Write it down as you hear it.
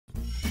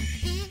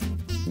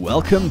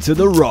Welcome to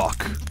The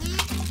Rock.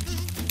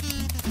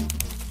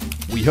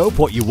 We hope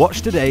what you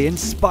watch today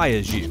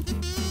inspires you,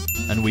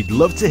 and we'd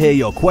love to hear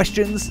your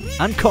questions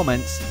and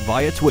comments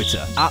via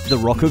Twitter at The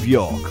Rock of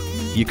York.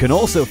 You can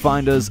also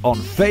find us on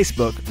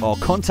Facebook or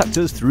contact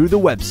us through the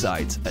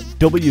website at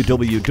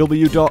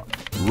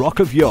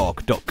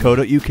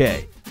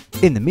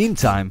www.rockofyork.co.uk. In the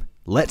meantime,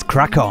 let's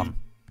crack on.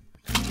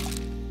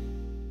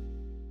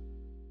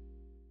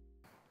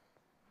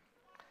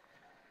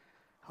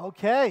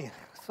 Okay,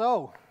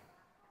 so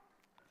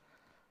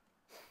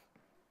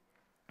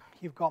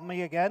you've got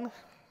me again.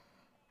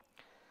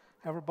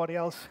 Everybody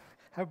else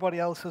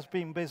has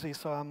been busy,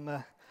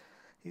 so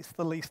it's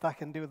the least I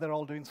can do. They're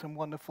all doing some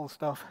wonderful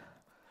stuff.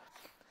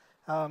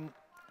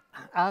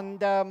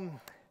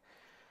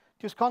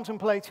 Just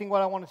contemplating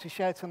what I wanted to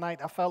share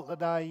tonight, I felt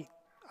that I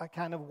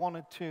kind of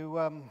wanted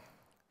to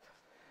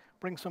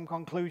bring some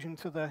conclusion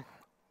to the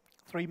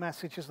three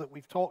messages that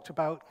we've talked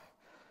about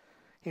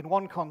in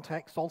one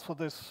context. Also,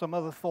 there's some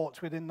other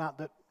thoughts within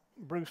that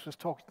Bruce was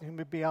talking to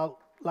me about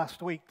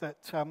last week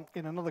that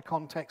in another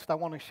context I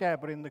want to share,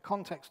 but in the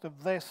context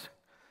of this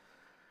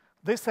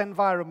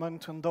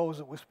environment and those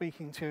that we're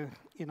speaking to,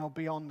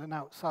 beyond and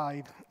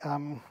outside, I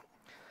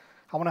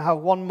want to have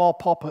one more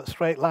pop at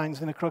straight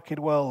lines in a crooked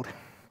world.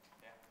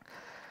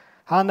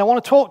 And I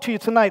want to talk to you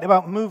tonight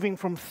about moving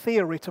from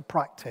theory to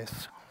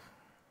practice.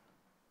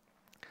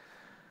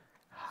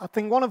 I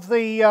think one of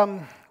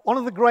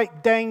the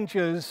great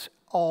dangers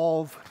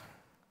of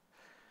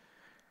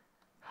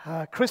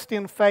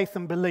Christian faith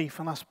and belief,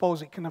 and I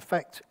suppose it can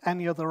affect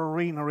any other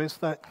arena, is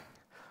that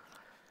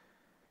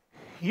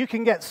you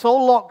can get so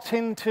locked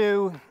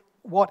into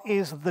what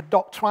is the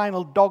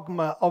doctrinal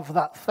dogma of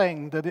that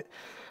thing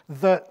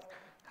that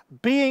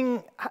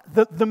being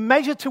the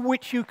measure to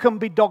which you can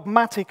be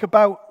dogmatic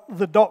about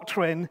the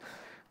doctrine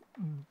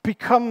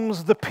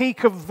becomes the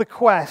peak of the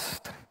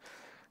quest.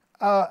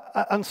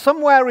 And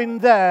somewhere in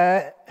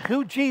there,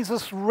 who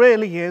Jesus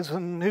really is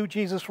and who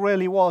Jesus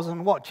really was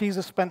and what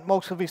Jesus spent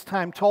most of his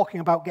time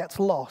talking about gets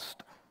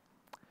lost.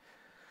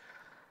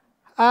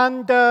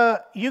 And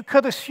you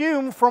could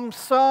assume from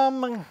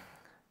some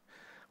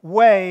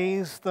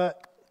ways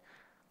that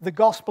the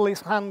gospel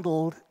is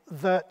handled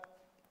that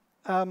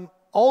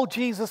all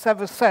Jesus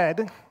ever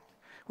said,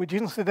 which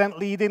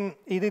incidentally he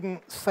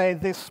didn't say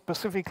this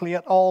specifically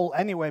at all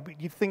anyway, but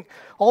you'd think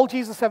all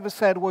Jesus ever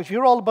said was,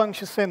 you're all a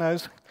bunch of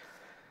sinners,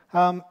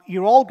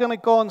 you're all going to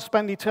go and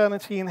spend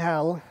eternity in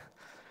hell,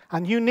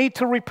 and you need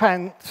to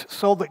repent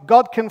so that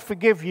God can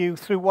forgive you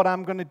through what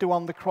I'm going to do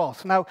on the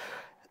cross. Now,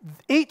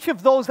 each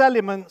of those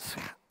elements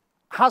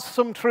has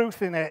some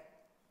truth in it,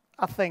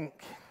 I think.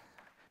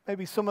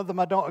 Maybe some of them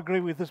I don't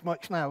agree with as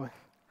much now.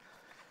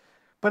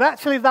 But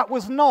actually, that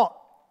was not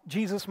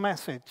Jesus'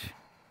 message.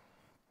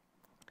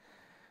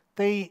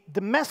 The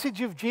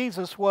message of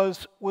Jesus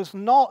was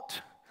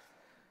not,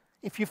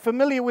 if you're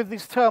familiar with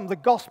this term, the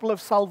gospel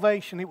of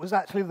salvation. It was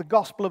actually the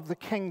gospel of the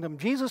kingdom.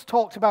 Jesus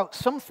talked about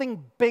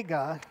something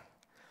bigger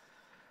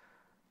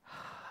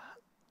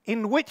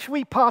in which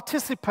we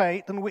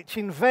participate and which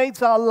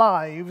invades our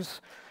lives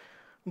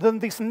than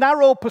this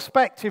narrow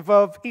perspective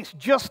of it's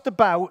just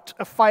about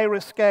a fire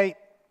escape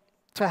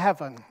to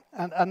heaven.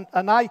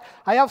 And I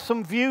have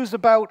some views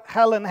about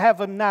hell and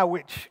heaven now,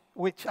 which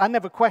I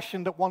never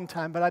questioned at one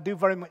time, but I do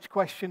very much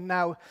question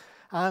now,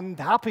 and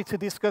happy to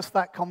discuss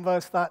that,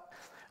 converse that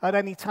at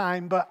any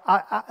time. But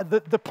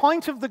the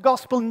point of the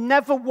gospel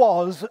never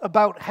was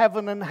about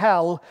heaven and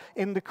hell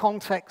in the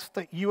context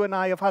that you and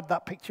I have had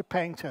that picture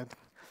painted.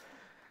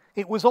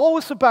 It was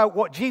always about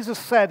what Jesus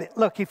said.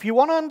 Look, if you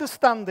want to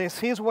understand this,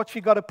 here's what you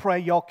got to pray.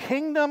 Your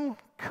kingdom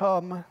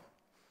come,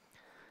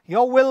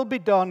 your will be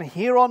done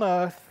here on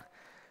earth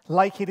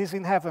like it is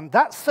in heaven.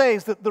 That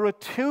says that there are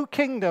two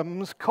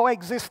kingdoms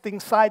coexisting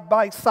side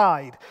by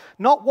side.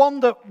 Not one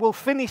that will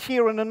finish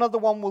here and another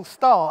one will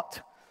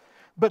start,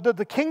 but that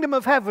the kingdom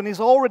of heaven is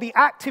already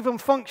active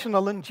and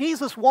functional, and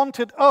Jesus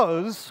wanted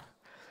us,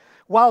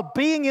 while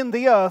being in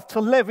the earth, to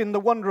live in the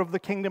wonder of the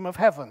kingdom of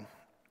heaven.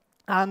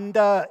 And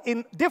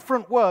in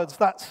different words,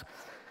 that's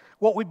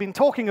what we've been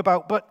talking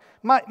about. But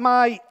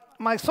my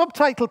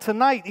subtitle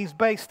tonight is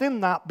based in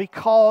that,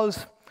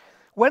 because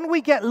when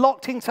we get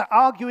locked into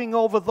arguing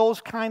over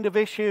those kind of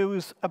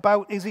issues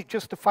about is it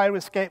just a fire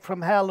escape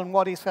from hell and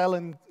what is hell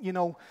and,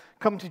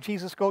 come to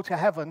Jesus, go to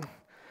heaven,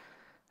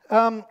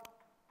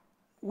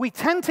 we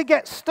tend to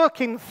get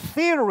stuck in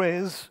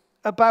theories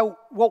about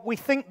what we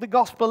think the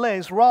gospel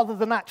is rather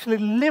than actually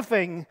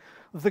living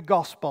the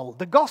gospel.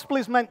 The gospel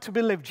is meant to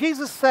be lived.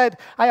 Jesus said,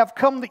 I have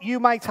come that you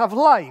might have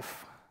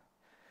life.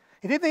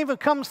 He didn't even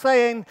come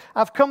saying,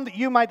 I've come that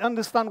you might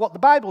understand what the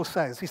Bible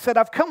says. He said,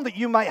 I've come that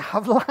you might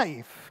have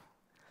life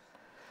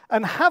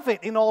and have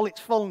it in all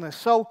its fullness.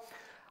 So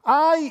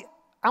I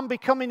am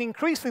becoming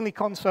increasingly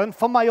concerned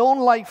for my own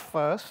life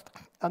first,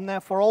 and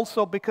therefore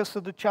also because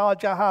of the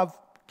charge I have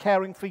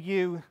caring for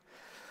you,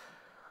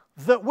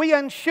 that we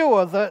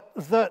ensure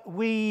that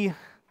we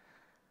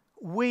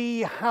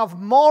have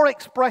more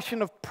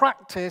expression of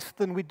practice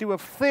than we do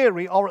of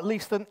theory, or at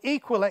least an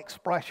equal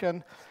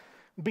expression,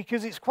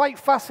 because it's quite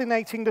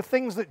fascinating. The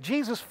things that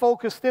Jesus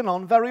focused in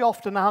on very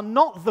often are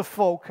not the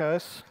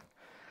focus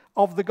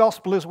of the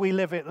gospel as we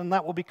live it, and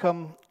that will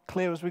become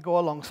clear as we go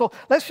along. So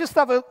let's just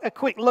have a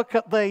quick look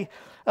at the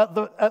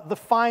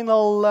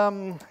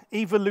final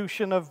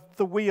evolution of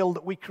the wheel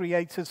that we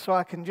created, so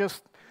I can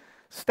just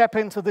step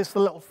into this a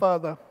little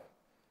further.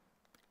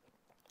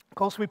 Of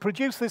course, we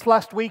produced this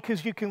last week,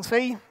 as you can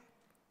see,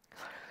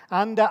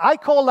 and I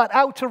call that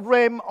outer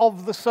rim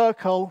of the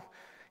circle.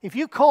 If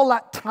you call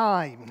that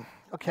time,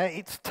 okay,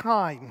 it's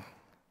time.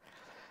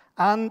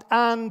 And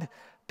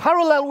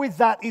parallel with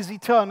that is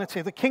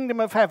eternity, the kingdom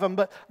of heaven.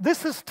 But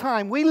this is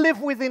time. We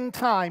live within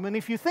time. And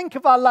if you think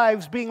of our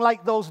lives being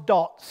like those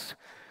dots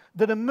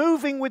that are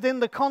moving within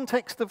the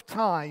context of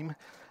time,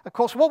 of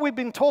course, what we've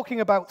been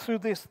talking about through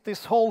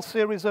this whole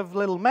series of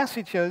little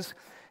messages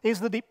is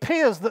that it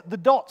appears that the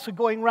dots are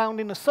going round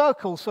in a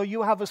circle. So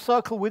you have a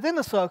circle within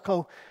a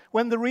circle,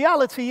 when the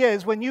reality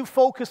is, when you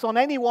focus on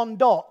any one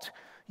dot,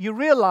 you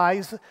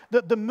realize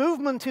that the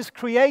movement is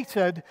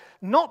created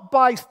not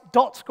by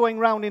dots going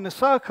round in a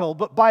circle,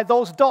 but by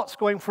those dots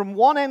going from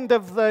one end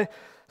of the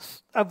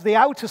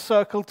outer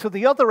circle to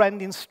the other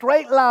end in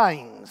straight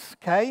lines,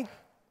 okay?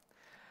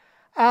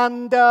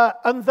 And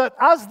that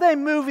as they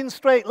move in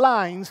straight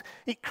lines,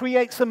 it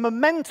creates a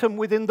momentum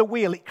within the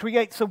wheel. It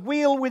creates a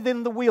wheel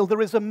within the wheel.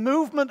 There is a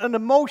movement and a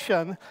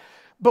motion.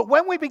 But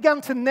when we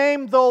began to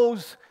name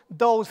those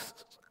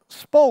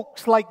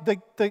spokes, like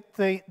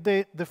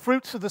the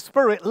fruits of the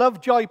Spirit,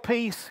 love, joy,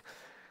 peace,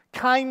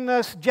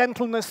 kindness,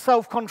 gentleness,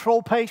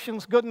 self-control,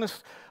 patience,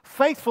 goodness,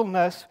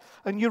 faithfulness,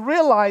 and you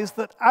realize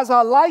that as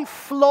our life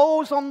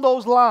flows on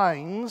those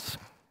lines,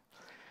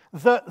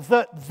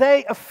 that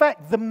they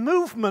affect the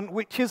movement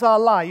which is our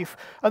life,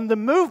 and the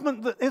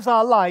movement that is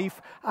our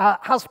life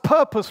has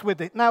purpose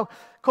with it. Now,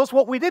 of course,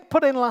 what we did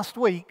put in last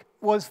week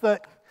was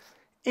that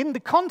in the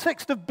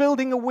context of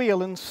building a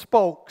wheel and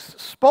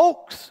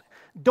spokes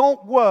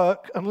don't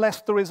work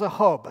unless there is a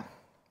hub.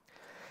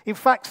 In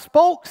fact,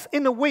 spokes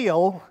in a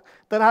wheel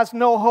that has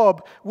no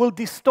hub will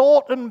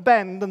distort and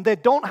bend, and they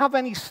don't have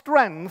any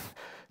strength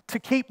to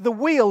keep the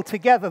wheel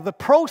together, the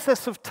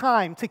process of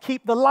time, to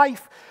keep the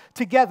life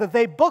together.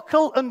 They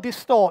buckle and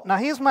distort. Now,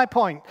 here's my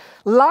point.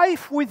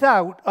 Life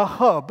without a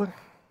hub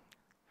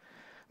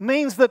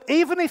means that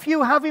even if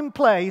you have in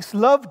place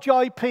love,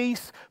 joy,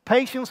 peace,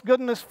 patience,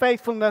 goodness,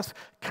 faithfulness,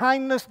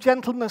 kindness,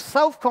 gentleness,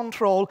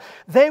 self-control,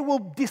 they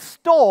will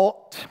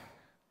distort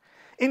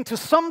into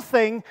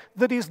something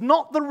that is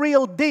not the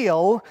real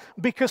deal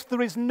because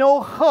there is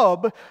no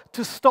hub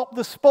to stop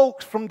the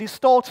spokes from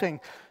distorting.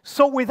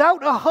 So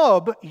without a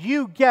hub,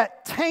 you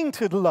get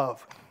tainted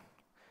love.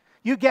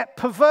 You get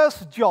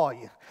perverse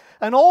joy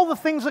and all the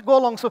things that go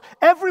along. So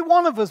every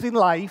one of us in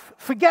life,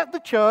 forget the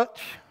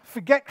church,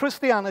 forget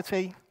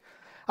Christianity.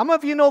 How many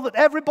of you know that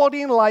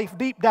everybody in life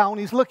deep down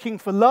is looking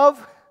for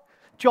love,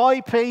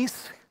 joy,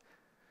 peace,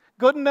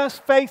 goodness,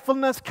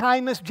 faithfulness,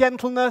 kindness,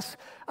 gentleness,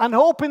 and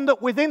hoping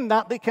that within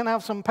that they can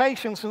have some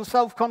patience and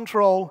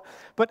self-control.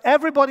 But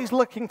everybody's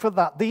looking for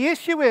that. The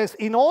issue is,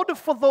 in order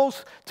for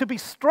those to be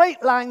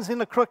straight lines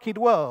in a crooked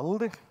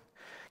world,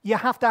 you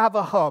have to have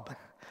a hub.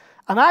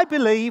 And I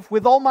believe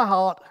with all my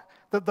heart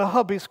that the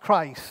hub is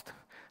Christ.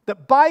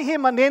 That by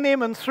him and in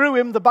him and through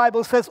him, the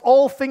Bible says,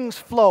 all things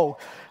flow.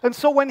 And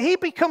so when he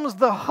becomes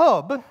the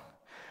hub,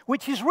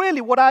 which is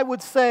really what I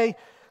would say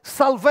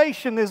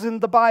salvation is in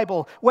the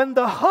Bible, when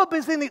the hub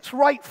is in its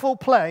rightful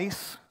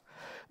place,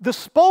 the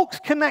spokes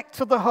connect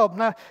to the hub.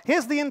 Now,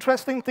 here's the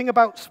interesting thing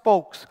about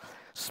spokes.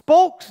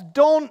 Spokes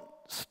don't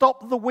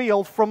stop the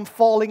wheel from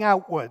falling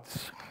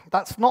outwards.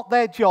 That's not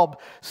their job.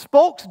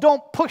 Spokes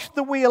don't push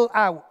the wheel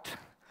out.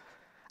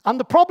 And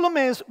the problem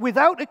is,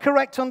 without a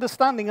correct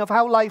understanding of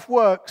how life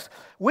works,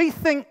 we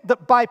think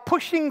that by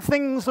pushing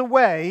things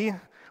away,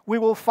 we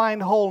will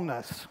find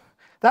wholeness.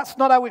 That's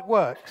not how it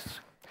works.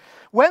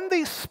 When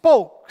these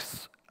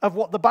spokes of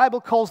what the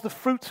Bible calls the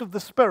fruits of the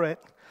Spirit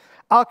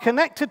are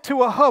connected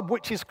to a hub,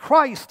 which is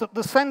Christ at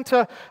the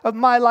center of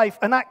my life,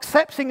 an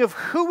accepting of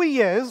who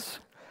he is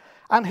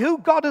and who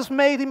God has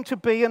made him to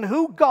be and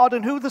who God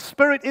and who the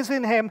Spirit is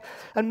in him,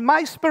 and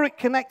my spirit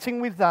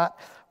connecting with that,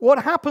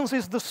 what happens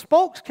is the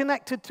spokes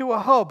connected to a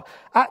hub,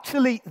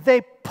 actually,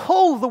 they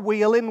pull the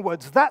wheel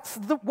inwards. That's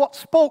what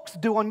spokes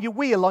do on your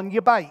wheel, on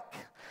your bike.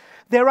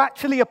 They're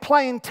actually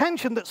applying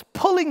tension that's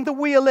pulling the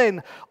wheel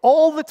in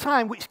all the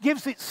time, which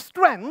gives it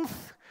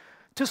strength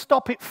to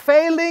stop it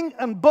failing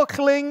and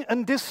buckling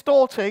and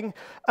distorting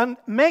and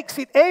makes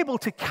it able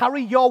to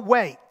carry your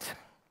weight.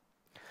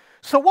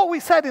 So what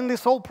we said in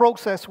this whole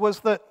process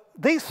was that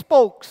these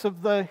spokes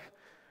of the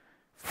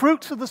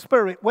fruits of the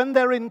Spirit, when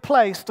they're in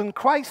place, and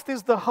Christ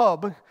is the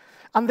hub,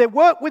 and they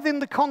work within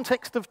the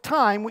context of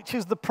time, which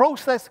is the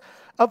process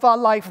of our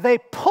life, they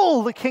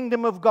pull the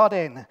kingdom of God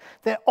in.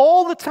 They're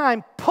all the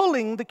time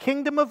pulling the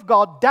kingdom of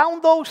God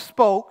down those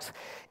spokes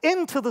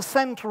into the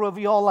center of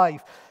your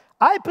life.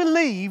 I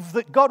believe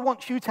that God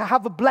wants you to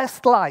have a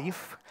blessed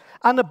life,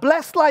 And a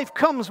blessed life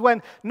comes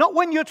when, not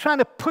when you're trying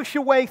to push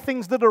away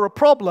things that are a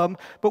problem,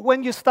 but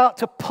when you start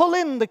to pull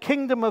in the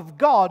kingdom of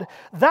God.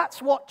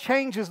 That's what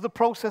changes the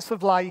process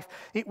of life.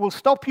 It will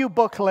stop you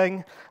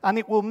buckling, and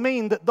it will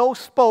mean that those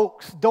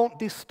spokes don't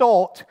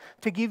distort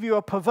to give you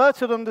a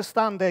perverted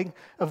understanding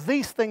of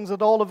these things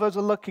that all of us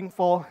are looking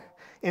for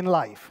in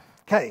life.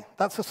 Okay,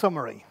 that's a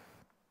summary.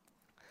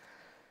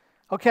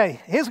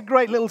 Okay, here's a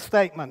great little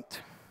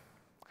statement.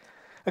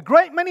 A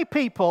great many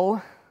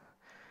people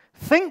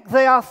think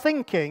they are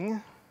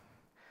thinking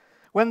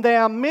when they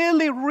are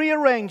merely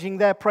rearranging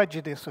their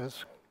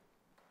prejudices.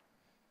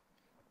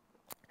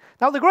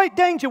 Now, the great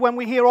danger when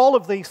we hear all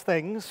of these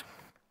things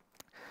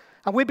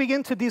and we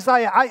begin to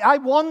desire, I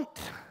want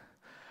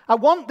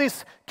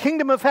this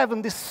kingdom of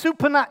heaven, this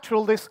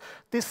supernatural, this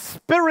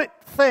spirit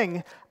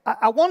thing,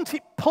 I want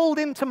it pulled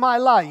into my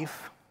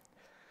life.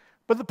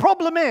 But the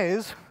problem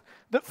is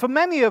that for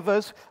many of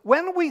us,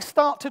 when we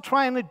start to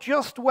try and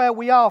adjust where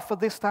we are for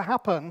this to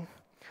happen,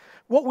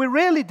 what we're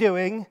really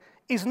doing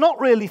is not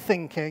really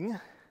thinking.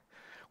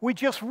 We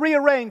just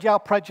rearrange our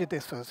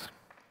prejudices.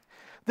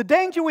 The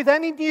danger with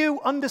any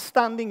new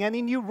understanding,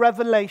 any new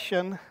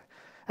revelation,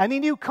 any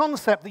new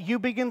concept that you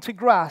begin to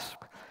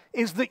grasp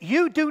is that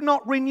you do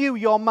not renew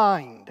your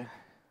mind.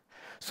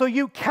 So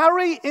you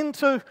carry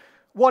into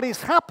what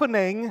is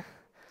happening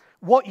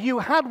what you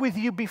had with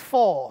you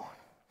before.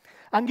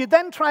 And you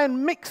then try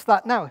and mix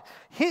that. Now,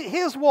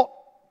 here's what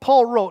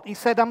Paul wrote. He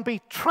said, and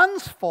be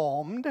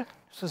transformed.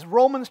 This is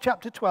Romans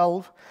chapter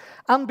 12.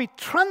 And be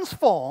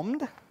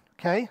transformed,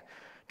 okay,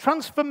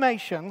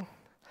 transformation,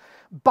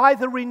 by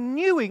the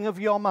renewing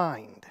of your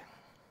mind.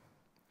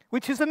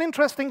 Which is an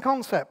interesting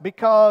concept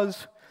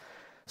because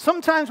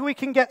sometimes we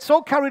can get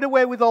so carried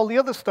away with all the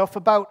other stuff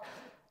about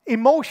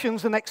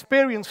emotions and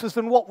experiences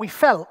and what we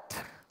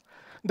felt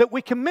that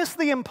we can miss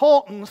the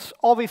importance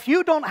of if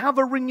you don't have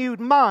a renewed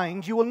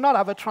mind, you will not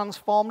have a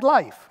transformed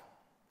life.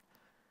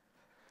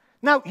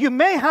 Now, you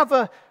may have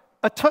a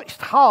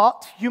touched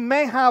heart, you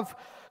may have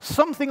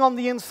something on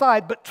the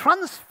inside, but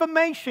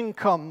transformation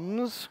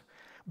comes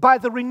by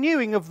the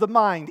renewing of the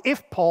mind,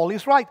 if Paul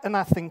is right, and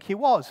I think he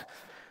was.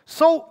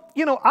 So,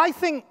 I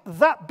think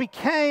that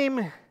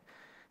became,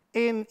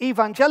 in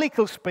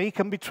evangelical speak,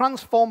 and be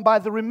transformed by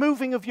the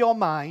removing of your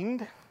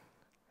mind.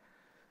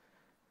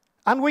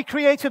 And we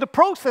created a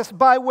process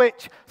by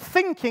which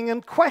thinking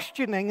and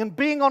questioning and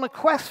being on a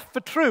quest for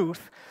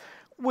truth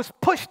was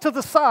pushed to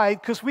the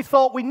side because we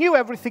thought we knew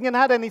everything and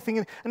had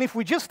anything. And if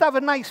we just have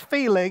a nice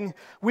feeling,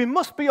 we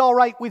must be all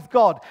right with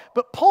God.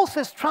 But Paul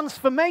says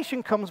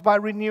transformation comes by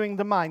renewing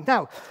the mind.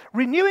 Now,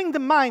 renewing the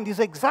mind is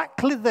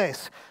exactly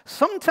this.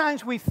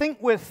 Sometimes we think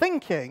we're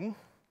thinking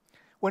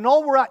when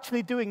all we're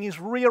actually doing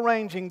is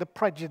rearranging the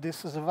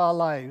prejudices of our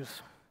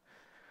lives.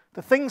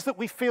 The things that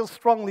we feel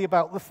strongly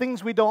about, the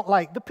things we don't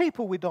like, the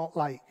people we don't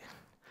like.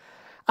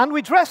 And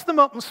we dress them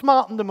up and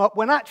smarten them up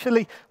when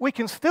actually we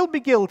can still be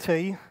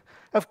guilty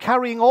of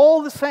carrying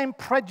all the same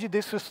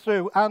prejudices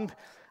through. And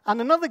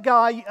another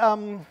guy,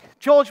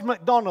 George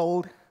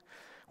MacDonald,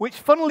 which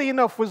funnily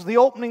enough was the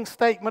opening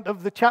statement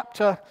of the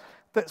chapter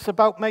that's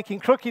about making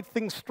crooked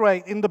things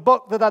straight in the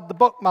book that had the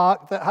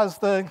bookmark that has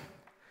the...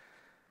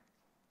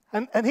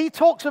 And he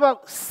talks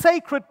about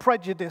sacred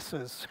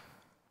prejudices.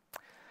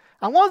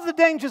 And one of the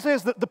dangers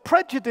is that the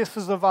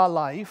prejudices of our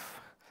life,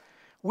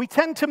 we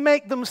tend to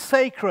make them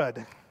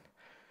sacred.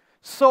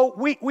 So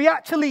we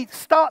actually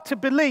start to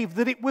believe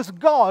that it was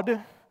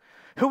God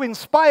who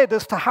inspired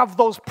us to have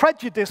those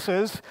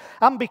prejudices,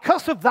 and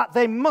because of that,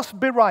 they must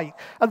be right.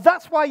 And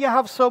that's why you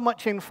have so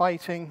much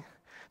infighting.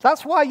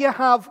 That's why you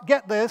have,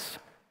 get this,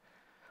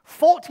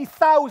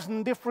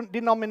 40,000 different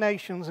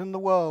denominations in the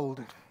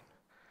world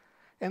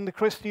in the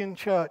Christian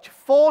church.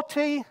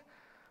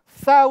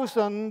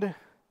 40,000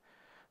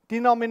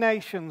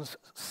 denominations.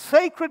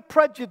 Sacred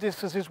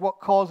prejudices is what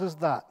causes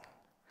that.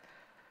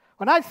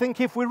 And I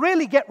think if we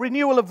really get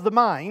renewal of the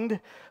mind,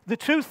 the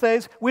truth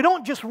is we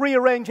don't just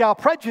rearrange our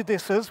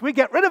prejudices, we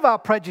get rid of our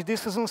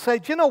prejudices and say,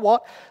 do you know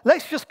what,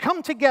 let's just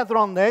come together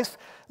on this,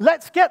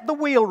 let's get the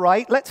wheel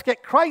right, let's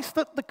get Christ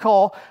at the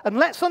core, and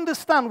let's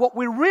understand what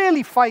we're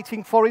really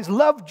fighting for is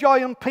love,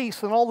 joy, and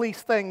peace, and all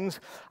these things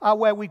are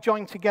where we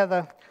join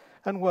together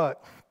and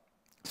work.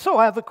 So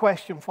I have a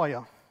question for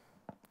you.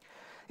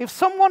 If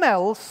someone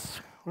else,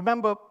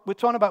 remember we're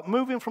talking about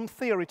moving from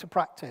theory to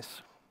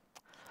practice,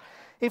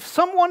 if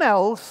someone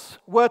else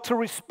were to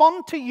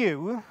respond to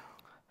you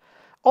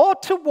or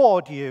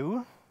toward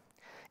you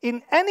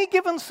in any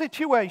given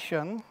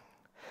situation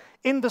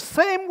in the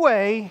same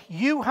way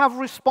you have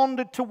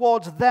responded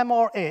towards them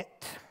or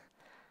it,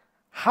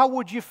 how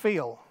would you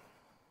feel?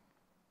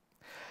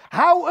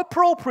 How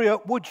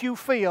appropriate would you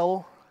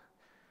feel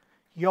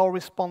your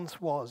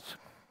response was?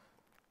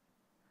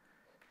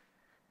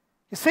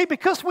 You see,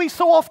 because we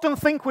so often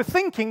think we're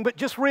thinking, but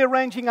just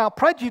rearranging our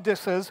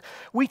prejudices,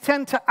 we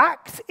tend to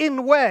act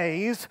in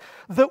ways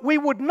that we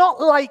would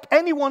not like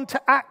anyone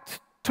to act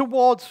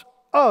towards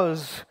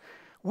us.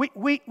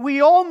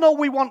 We all know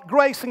we want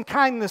grace and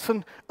kindness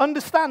and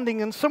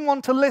understanding and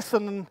someone to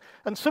listen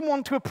and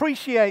someone to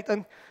appreciate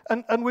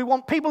and we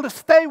want people to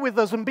stay with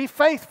us and be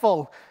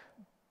faithful.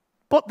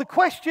 But the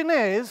question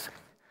is,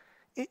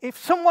 if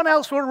someone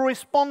else were to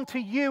respond to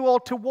you or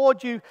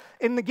toward you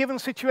in the given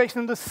situation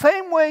in the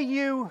same way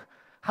you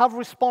have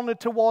responded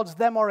towards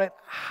them or it,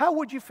 how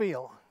would you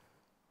feel?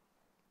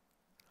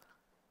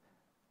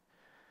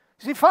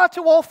 See, far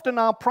too often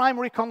our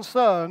primary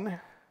concern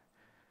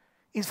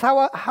is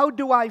how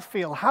do I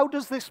feel? How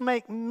does this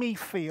make me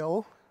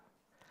feel?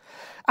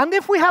 And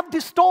if we have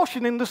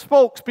distortion in the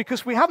spokes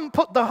because we haven't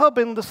put the hub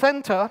in the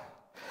center,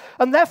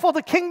 and therefore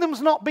the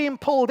kingdom's not being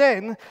pulled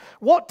in,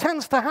 what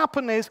tends to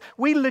happen is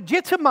we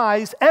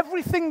legitimize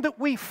everything that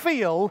we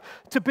feel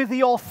to be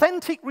the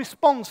authentic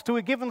response to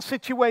a given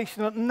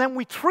situation, and then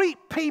we treat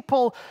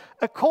people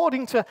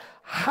according to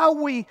how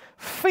we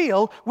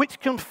feel, which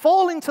can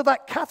fall into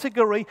that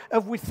category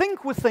of we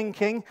think we're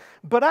thinking,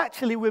 but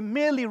actually we're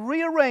merely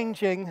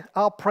rearranging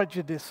our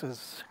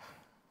prejudices.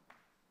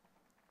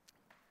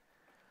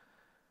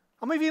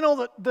 How many of you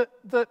know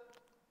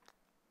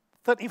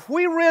that if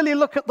we really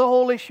look at the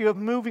whole issue of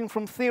moving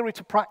from theory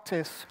to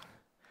practice,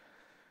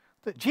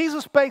 that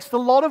Jesus based a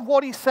lot of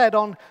what he said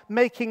on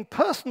making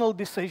personal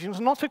decisions,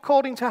 not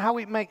according to how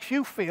it makes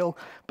you feel,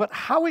 but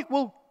how it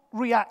will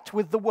react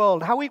with the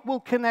world, how it will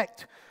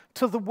connect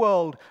to the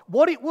world,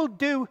 what it will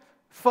do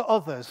for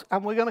others.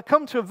 And we're going to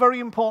come to a very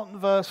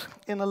important verse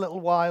in a little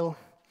while.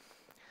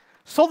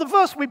 So the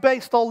verse we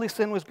based all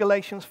this in was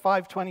Galatians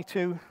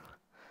 5:22.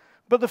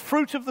 But the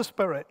fruit of the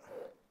Spirit: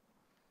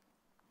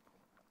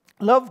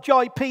 love,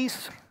 joy,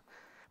 peace,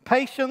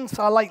 patience.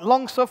 I like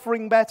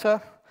long-suffering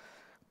better,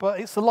 but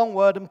it's a long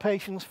word and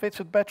patience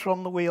fitted better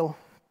on the wheel.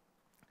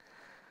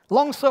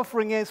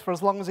 Long-suffering is for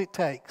as long as it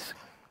takes.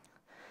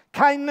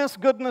 Kindness,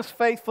 goodness,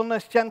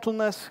 faithfulness,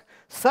 gentleness,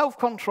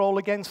 self-control,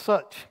 against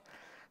such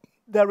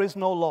there is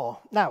no law.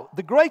 Now,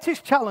 the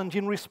greatest challenge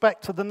in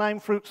respect to the 9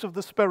 fruits of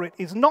the Spirit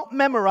is not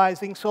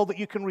memorizing so that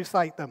you can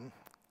recite them.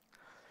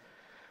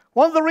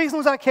 One of the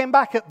reasons I came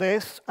back at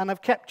this, and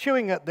I've kept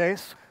chewing at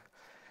this,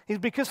 is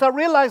because I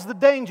realize the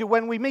danger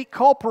when we meet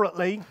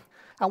corporately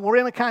and we're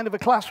in a kind of a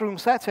classroom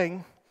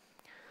setting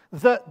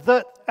that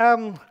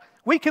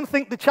we can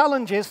think the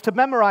challenge is to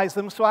memorize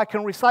them so I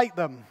can recite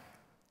them.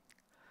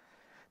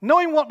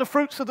 Knowing what the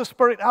fruits of the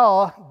Spirit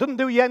are doesn't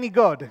do you any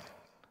good.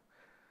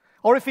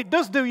 Or if it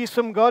does do you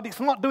some good, it's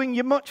not doing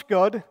you much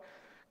good,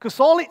 because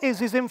all it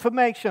is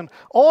information.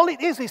 All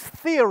it is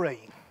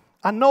theory.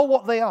 I know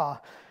what they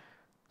are.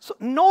 So,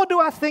 nor do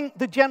I think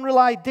the general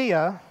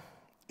idea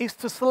is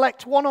to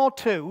select 1 or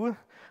 2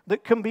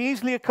 that can be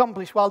easily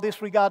accomplished while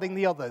disregarding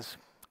the others.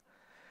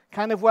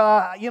 Kind of, well,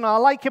 I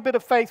like a bit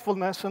of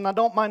faithfulness and I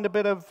don't mind a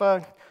bit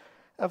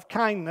of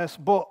kindness,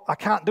 but I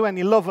can't do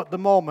any love at the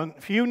moment.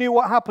 If you knew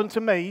what happened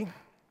to me,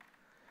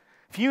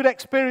 if you'd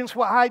experienced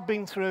what I'd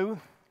been through.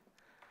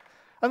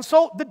 And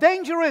so the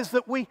danger is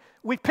that we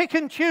pick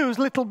and choose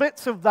little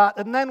bits of that,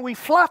 and then we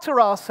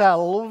flatter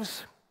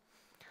ourselves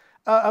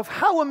of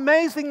how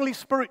amazingly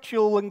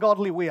spiritual and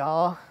godly we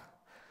are,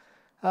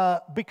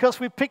 because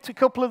we picked a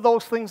couple of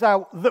those things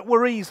out that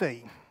were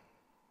easy.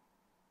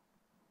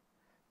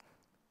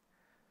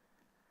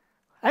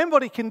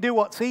 Anybody can do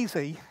what's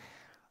easy.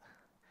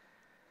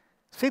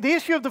 See, the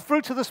issue of the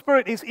fruit of the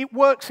Spirit is it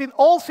works in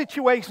all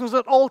situations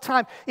at all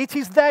times. It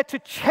is there to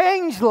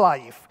change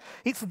life.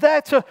 It's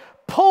there to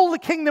pull the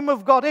kingdom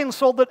of God in,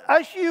 so that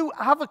as you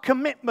have a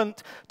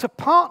commitment to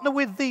partner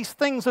with these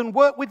things and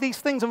work with these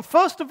things, and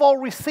first of all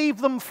receive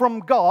them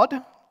from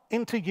God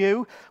into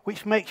you,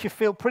 which makes you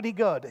feel pretty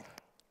good.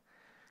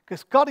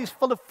 Because God is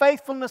full of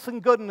faithfulness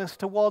and goodness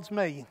towards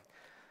me.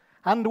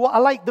 And what I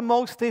like the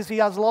most is he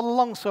has a lot of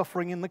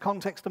long-suffering in the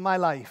context of my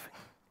life.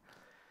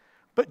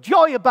 But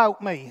joy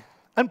about me,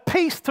 and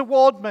peace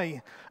toward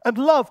me, and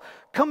love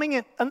coming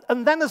in.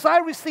 And then as I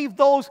receive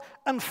those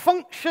and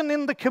function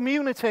in the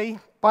community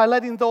by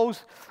letting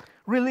those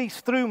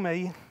release through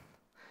me,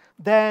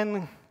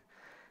 then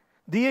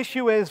the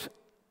issue is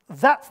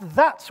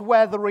that's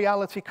where the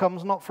reality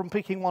comes, not from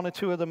picking 1 or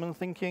 2 of them and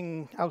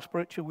thinking how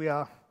spiritual we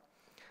are.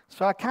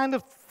 So I kind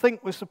of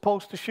think we're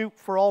supposed to shoot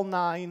for all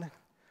 9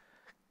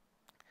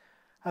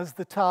 as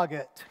the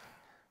target.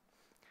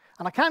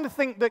 And I kind of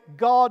think that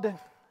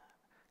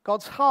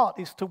God's heart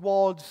is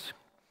towards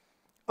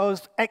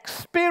us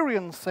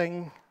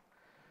experiencing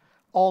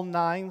all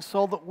 9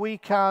 so that we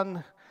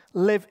can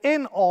live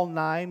in all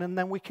 9 and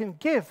then we can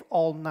give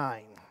all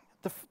 9.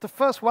 The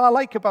first, what I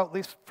like about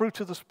this fruit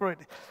of the Spirit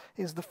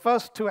is the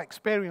first to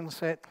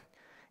experience it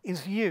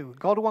is you.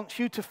 God wants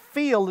you to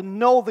feel and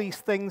know these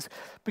things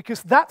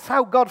because that's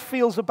how God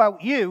feels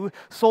about you,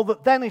 so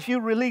that then as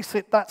you release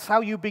it, that's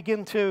how you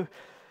begin to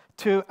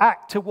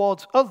act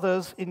towards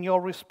others in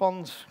your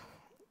response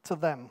to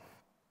them.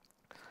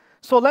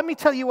 So let me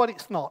tell you what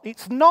it's not.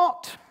 It's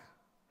not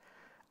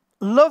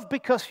love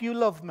because you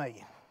love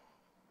me.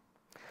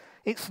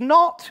 It's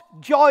not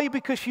joy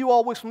because you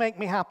always make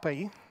me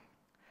happy.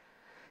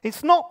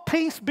 It's not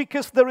peace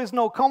because there is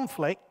no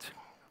conflict.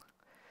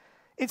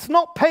 It's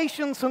not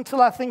patience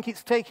until I think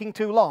it's taking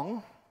too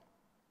long.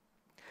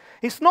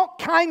 It's not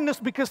kindness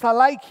because I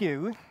like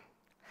you.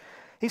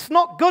 It's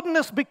not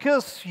goodness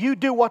because you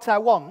do what I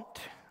want.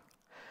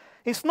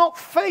 It's not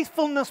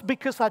faithfulness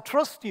because I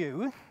trust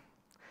you.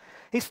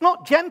 It's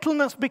not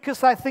gentleness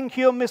because I think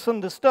you're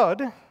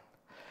misunderstood.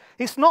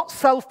 It's not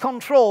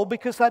self-control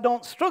because I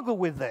don't struggle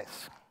with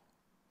this.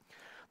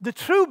 The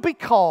true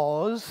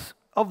because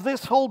of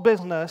this whole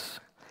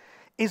business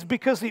is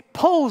because it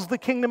pulls the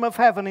kingdom of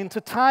heaven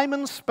into time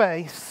and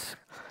space,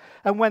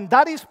 and when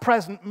that is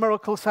present,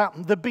 miracles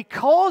happen. The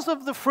because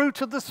of the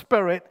fruit of the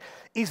Spirit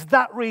is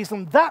that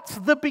reason. That's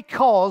the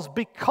because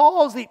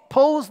it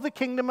pulls the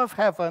kingdom of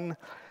heaven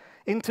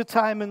into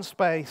time and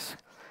space.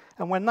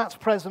 And when that's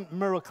present,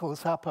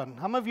 miracles happen.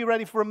 How many of you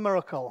ready for a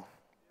miracle?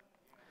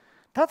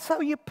 That's how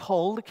you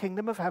pull the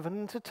kingdom of heaven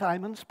into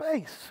time and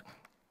space.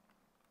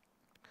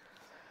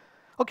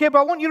 Okay, but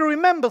I want you to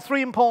remember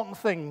three important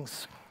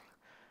things.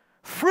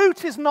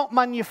 Fruit is not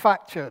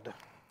manufactured.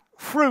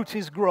 Fruit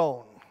is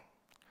grown.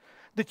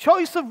 The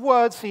choice of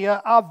words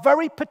here are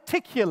very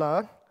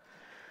particular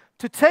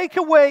to take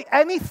away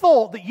any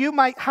thought that you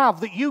might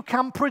have that you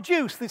can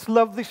produce this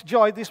love, this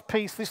joy, this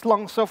peace, this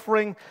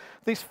long-suffering,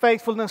 this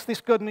faithfulness,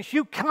 this goodness.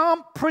 You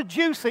can't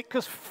produce it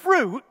because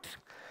fruit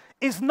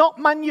is not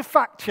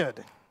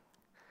manufactured.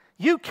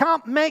 You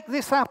can't make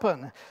this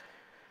happen.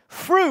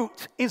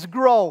 Fruit is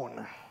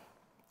grown,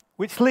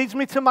 which leads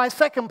me to my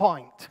second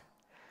point.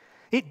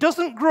 It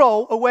doesn't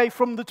grow away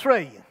from the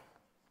tree.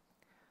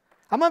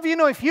 How many of you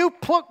know if you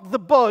pluck the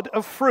bud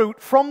of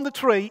fruit from the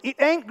tree, it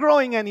ain't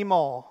growing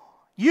anymore?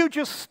 You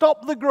just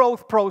stop the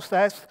growth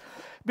process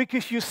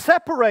because you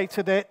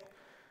separated it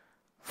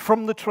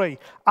from the tree.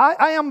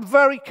 I am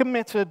very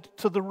committed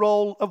to the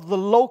role of the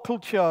local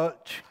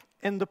church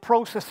in the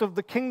process of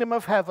the kingdom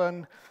of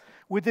heaven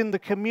within the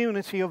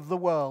community of the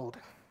world.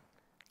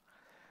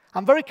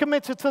 I'm very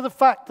committed to the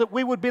fact that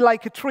we would be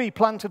like a tree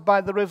planted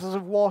by the rivers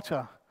of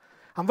water.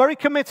 I'm very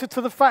committed to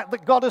the fact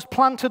that God has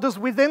planted us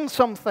within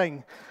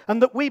something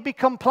and that we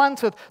become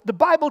planted. The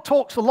Bible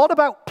talks a lot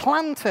about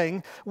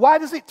planting. Why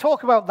does it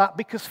talk about that?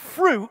 Because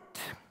fruit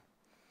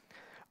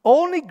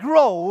only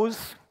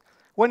grows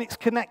when it's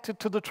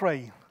connected to the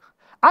tree.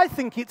 I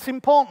think it's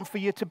important for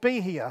you to be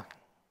here.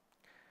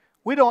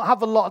 We don't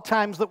have a lot of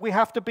times that we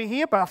have to be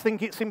here, but I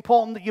think it's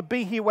important that you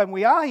be here when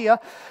we are here,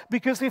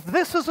 because if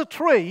this is a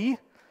tree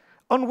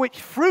on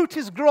which fruit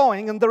is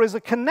growing and there is a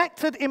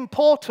connected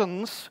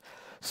importance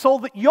so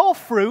that your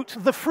fruit,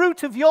 the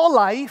fruit of your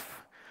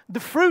life, the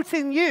fruit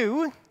in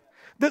you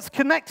that's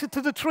connected to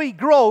the tree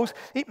grows,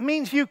 it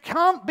means you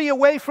can't be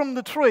away from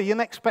the tree and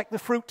expect the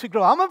fruit to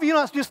grow. How many of you know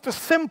that's just a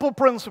simple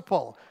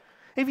principle?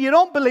 If you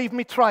don't believe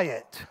me, try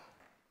it.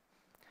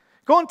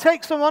 Go and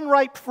take some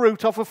unripe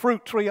fruit off a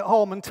fruit tree at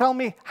home and tell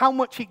me how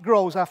much it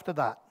grows after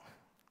that.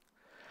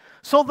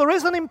 So there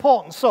is an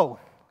importance. So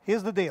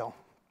here's the deal.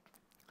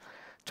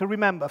 To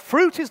remember,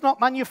 fruit is not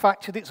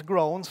manufactured, it's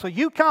grown. So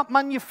you can't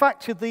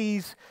manufacture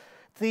these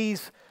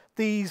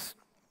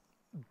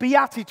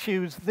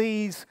beatitudes,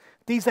 these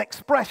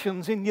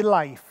expressions in your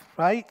life,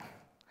 right?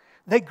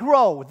 They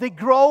grow. They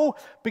grow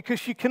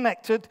because you're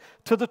connected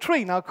to the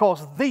tree. Now, of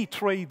course, the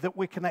tree that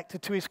we're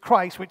connected to is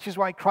Christ, which is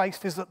why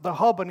Christ is at the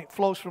hub and it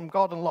flows from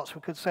God, and lots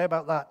we could say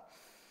about that.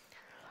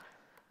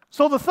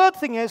 So the third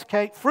thing is,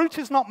 Kate, fruit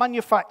is not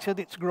manufactured,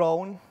 it's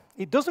grown.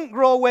 It doesn't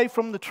grow away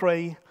from the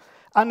tree.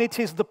 And it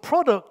is the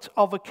product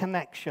of a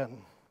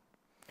connection.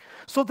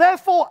 So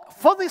therefore,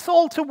 for this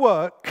all to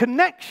work,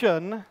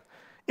 connection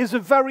is a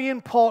very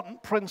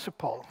important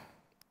principle.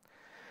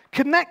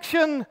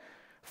 Connection,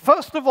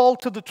 first of all,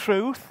 to the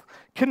truth,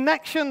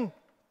 connection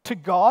to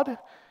God,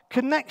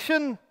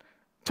 connection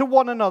to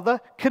one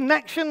another,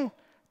 connection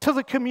to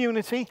the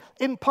community,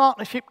 in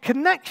partnership.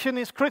 Connection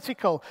is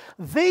critical.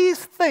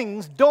 These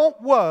things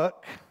don't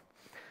work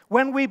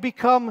when we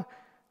become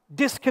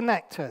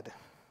disconnected.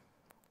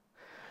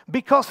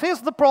 Because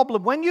here's the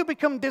problem. When you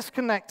become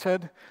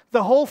disconnected,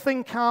 the whole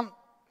thing can't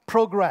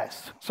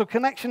progress. So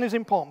connection is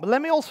important. But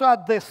let me also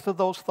add this to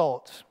those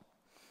thoughts.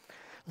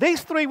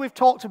 These three we've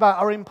talked about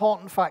are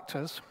important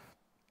factors.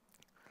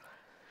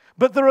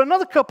 But there are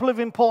another couple of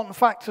important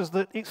factors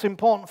that it's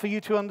important for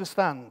you to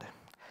understand.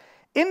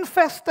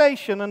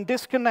 Infestation and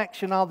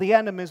disconnection are the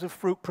enemies of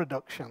fruit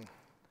production.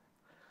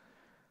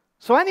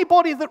 So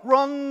anybody that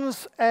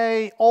runs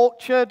an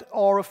orchard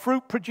or a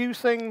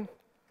fruit-producing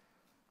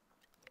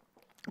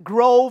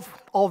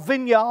grove or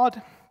vineyard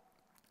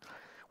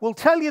will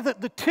tell you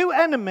that the two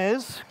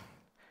enemies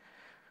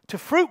to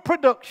fruit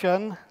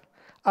production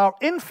are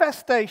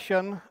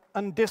infestation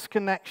and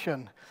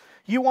disconnection.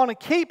 You want to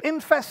keep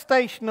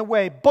infestation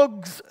away,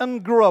 bugs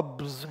and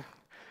grubs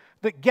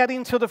that get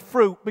into the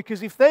fruit,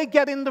 because if they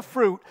get in the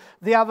fruit,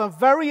 they have a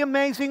very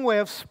amazing way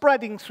of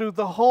spreading through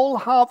the whole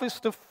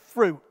harvest of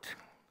fruit.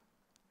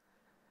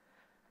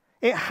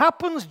 It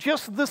happens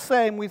just the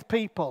same with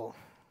people.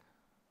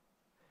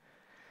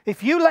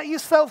 If you let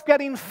yourself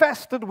get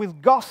infested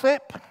with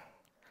gossip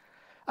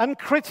and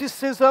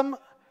criticism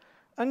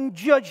and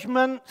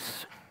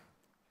judgments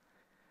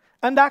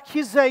and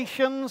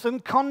accusations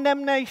and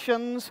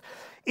condemnations.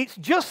 It's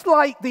just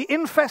like the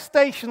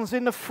infestations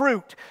in a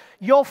fruit.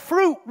 Your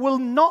fruit will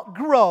not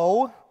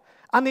grow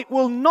and it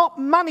will not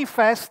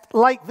manifest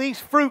like these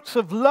fruits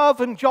of love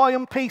and joy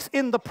and peace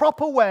in the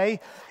proper way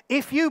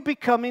if you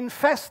become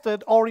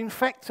infested or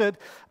infected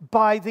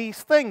by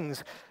these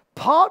things.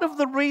 Part of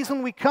the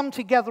reason we come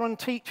together and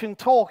teach and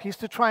talk is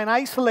to try and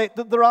isolate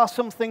that there are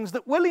some things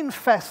that will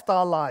infest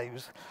our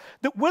lives,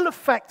 that will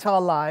affect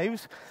our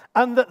lives,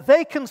 and that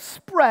they can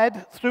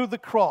spread through the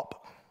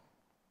crop.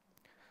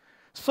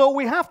 So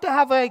we have to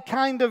have a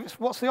kind of,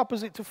 what's the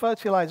opposite to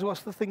fertilizer?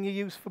 What's the thing you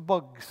use for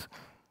bugs?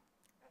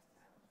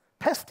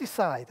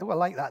 Pesticide. Oh, I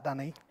like that,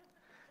 Danny.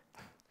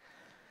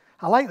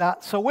 I like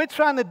that. So we're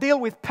trying to deal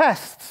with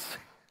pests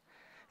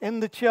in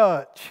the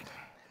church.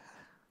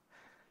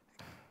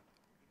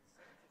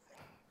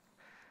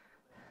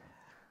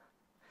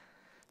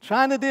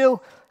 Trying to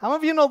deal, how many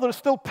of you know there are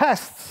still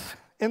pests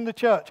in the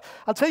church?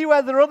 I'll tell you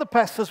where there are other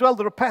pests as well.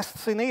 There are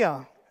pests in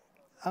here.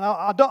 And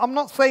I'm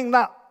not saying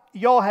that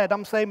your head,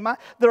 I'm saying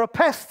there are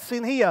pests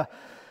in here.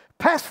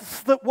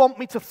 Pests that want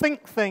me to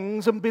think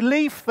things and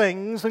believe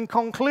things and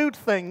conclude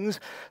things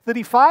that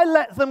if I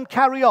let them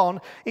carry on,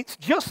 it's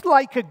just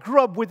like a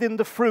grub within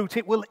the fruit.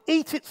 It will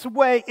eat its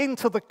way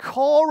into the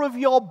core of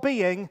your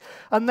being,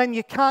 and then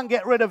you can't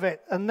get rid of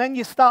it, and then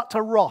you start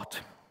to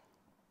rot.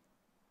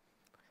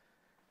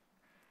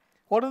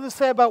 What do they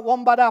say about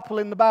one bad apple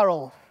in the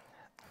barrel?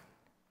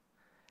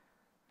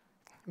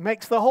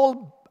 Makes the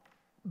whole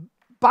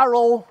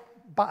barrel,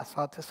 it's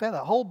hard to say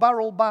that, whole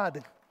barrel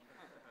bad.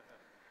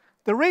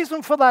 The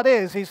reason for that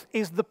is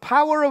the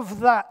power of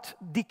that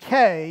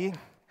decay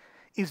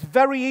is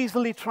very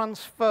easily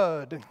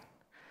transferred.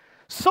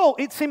 So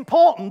it's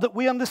important that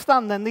we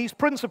understand then these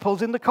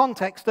principles in the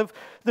context of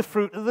the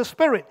fruit of the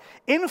Spirit.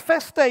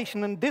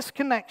 Infestation and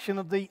disconnection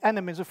of the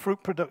enemies of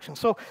fruit production.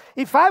 So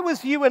if I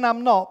was you and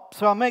I'm not,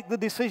 so I make the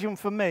decision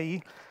for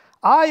me,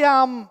 I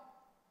am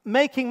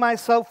making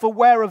myself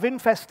aware of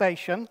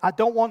infestation. I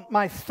don't want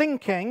my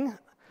thinking,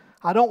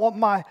 I don't want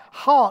my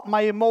heart,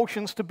 my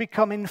emotions to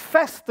become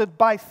infested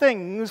by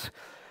things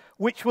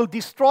which will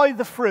destroy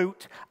the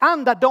fruit,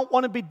 and I don't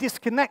want to be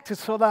disconnected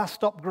so that I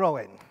stop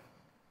growing.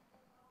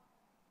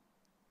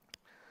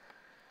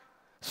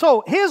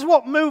 So here's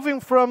what moving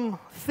from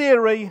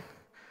theory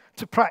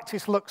to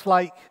practice looks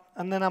like,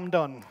 and then I'm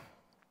done.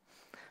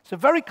 It's a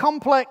very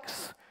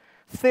complex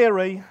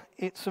theory.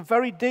 It's a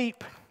very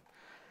deep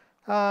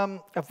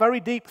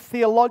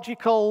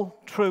theological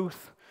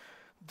truth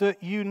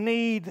that you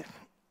need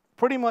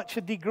pretty much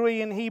a degree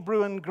in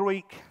Hebrew and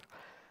Greek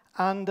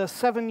and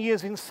 7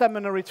 years in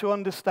seminary to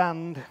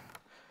understand.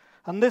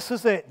 And this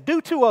is it.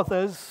 Do to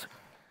others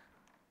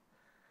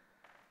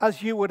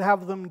as you would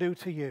have them do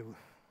to you.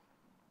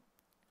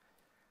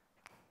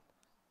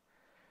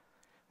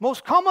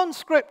 Most common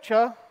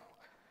scripture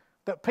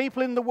that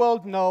people in the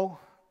world know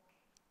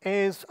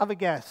is, have a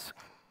guess,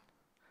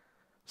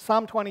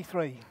 Psalm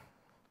 23.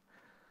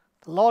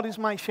 The Lord is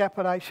my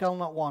shepherd, I shall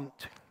not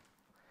want.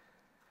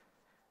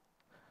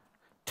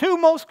 Two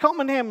most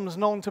common hymns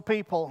known to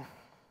people.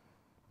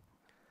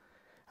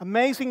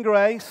 Amazing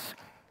Grace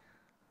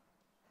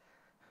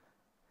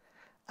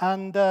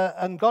and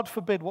God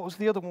forbid, what was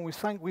the other one we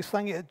sang? We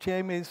sang it at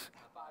Jamie's.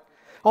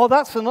 Oh,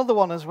 that's another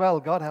one as well,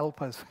 God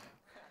help us.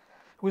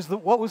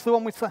 What was the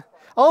one we sang?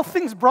 All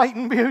Things Bright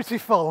and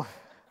Beautiful.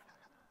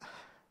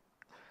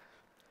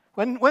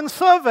 When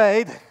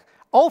surveyed,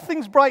 All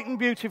Things Bright and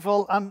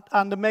Beautiful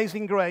and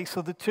Amazing Grace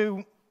are the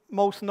two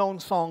most known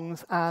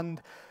songs,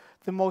 and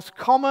the most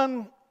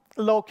common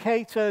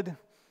located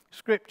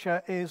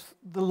scripture is,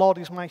 the Lord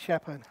is my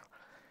shepherd.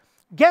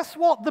 Guess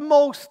what the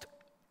most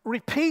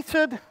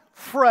repeated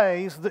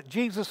phrase that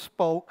Jesus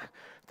spoke,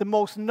 the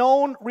most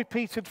known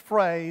repeated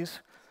phrase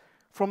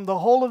from the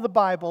whole of the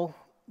Bible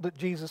that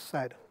Jesus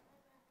said?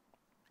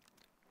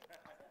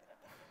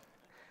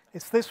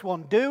 It's this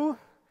one: do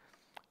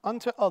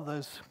unto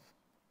others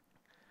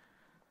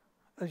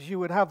as you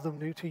would have them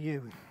do to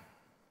you.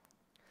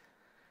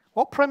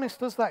 What premise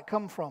does that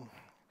come from?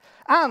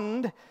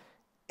 And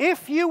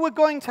if you were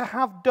going to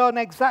have done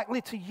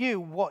exactly to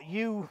you what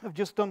you have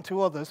just done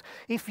to others,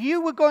 if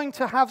you were going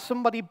to have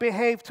somebody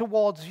behave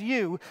towards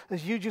you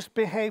as you just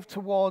behaved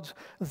towards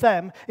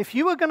them, if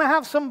you were going to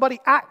have somebody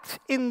act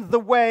in the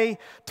way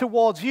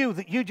towards you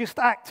that you just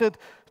acted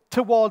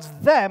towards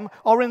them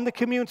or in the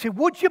community,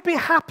 would you be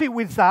happy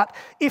with that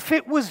if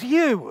it was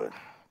you?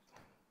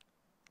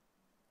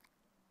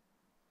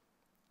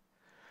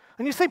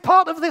 And you see,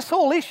 part of this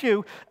whole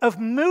issue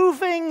of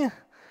moving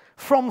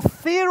from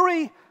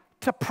theory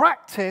to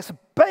practice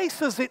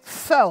bases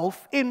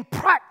itself in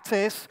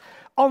practice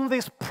on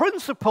this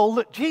principle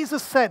that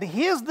Jesus said,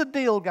 here's the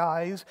deal,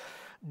 guys,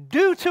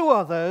 do to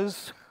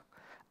others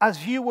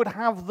as you would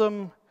have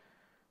them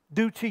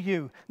do to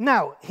you.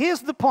 Now,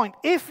 here's the point.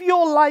 If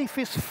your life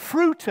is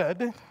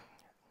fruited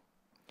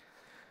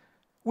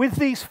with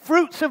these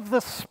fruits of the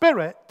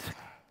Spirit,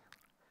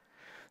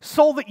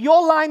 so that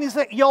your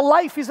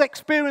life is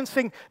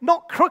experiencing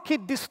not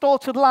crooked,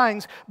 distorted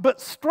lines,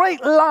 but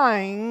straight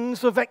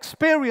lines of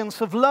experience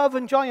of love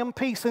and joy and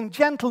peace and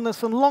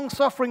gentleness and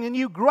long-suffering, and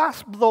you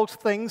grasp those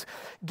things,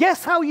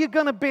 guess how you're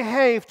going to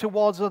behave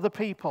towards other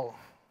people?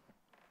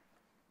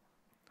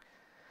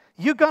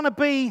 You're going to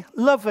be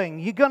loving,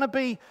 you're going to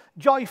be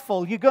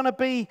joyful, you're going to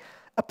be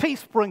a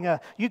peace bringer,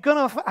 you're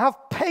going to have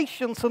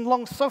patience and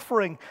long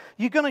suffering,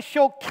 you're going to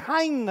show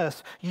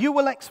kindness, you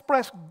will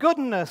express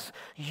goodness,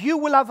 you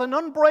will have an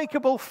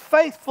unbreakable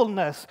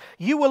faithfulness,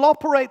 you will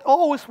operate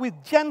always with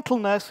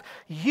gentleness,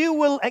 you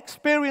will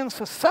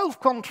experience a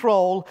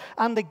self-control,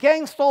 and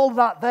against all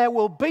that there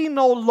will be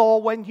no law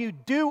when you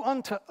do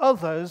unto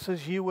others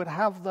as you would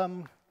have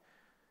them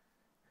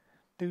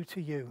do to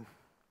you.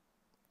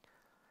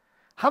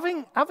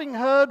 Having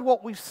heard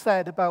what we've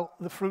said about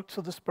the fruits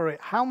of the Spirit,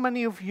 how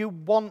many of you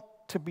want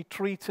to be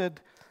treated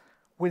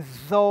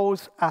with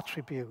those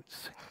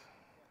attributes?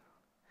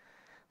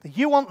 That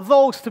you want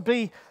those to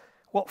be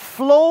what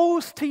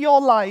flows to your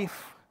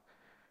life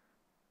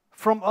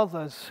from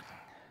others.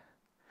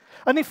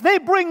 And if they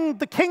bring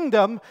the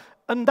kingdom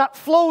and that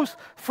flows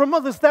from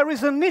others, there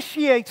is an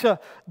initiator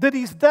that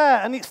is there.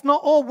 And it's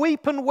not all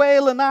weep and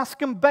wail and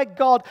ask and beg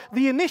God.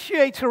 The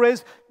initiator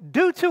is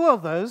do to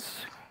others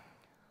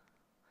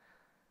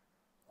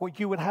what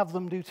you would have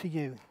them do to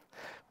you.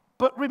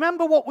 But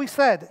remember what we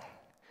said.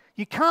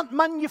 You can't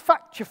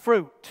manufacture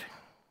fruit.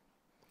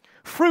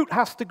 Fruit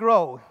has to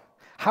grow.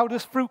 How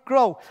does fruit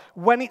grow?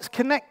 When it's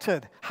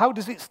connected. How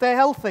does it stay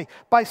healthy?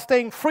 By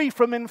staying free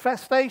from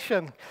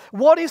infestation.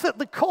 What is at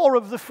the core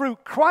of the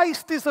fruit?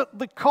 Christ is at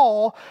the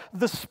core.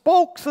 The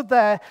spokes are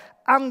there.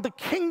 And the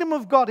kingdom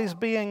of God is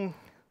being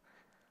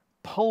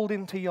pulled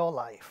into your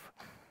life.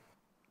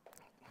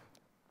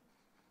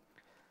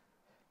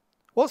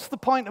 What's the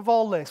point of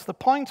all this? The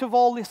point of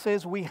all this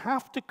is we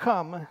have to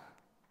come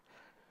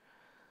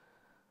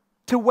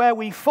to where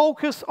we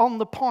focus on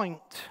the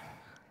point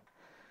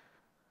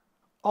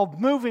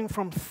of moving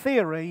from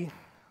theory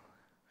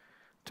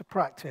to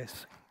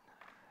practice.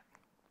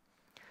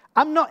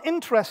 I'm not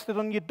interested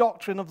in your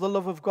doctrine of the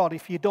love of God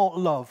if you don't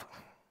love.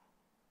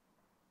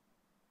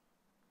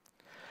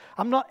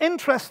 I'm not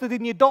interested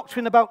in your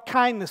doctrine about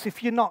kindness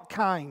if you're not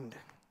kind.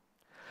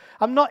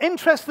 I'm not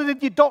interested in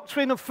your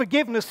doctrine of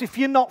forgiveness if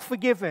you're not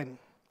forgiving.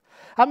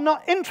 I'm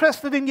not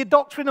interested in your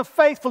doctrine of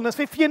faithfulness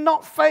if you're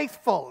not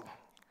faithful.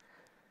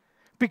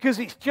 Because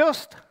it's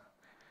just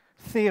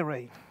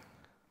theory.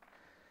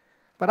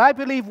 But I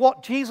believe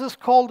what Jesus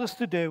called us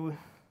to do,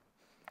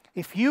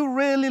 if you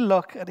really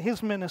look at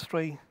his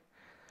ministry,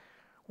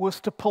 was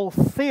to pull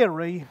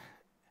theory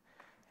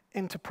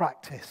into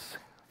practice.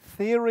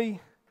 Theory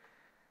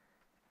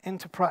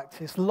into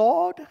practice.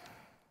 Lord,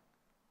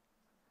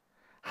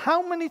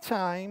 how many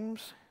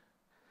times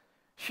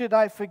should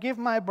I forgive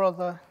my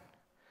brother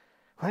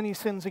when he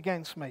sins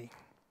against me?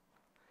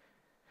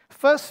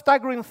 First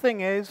staggering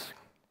thing is,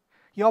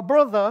 your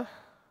brother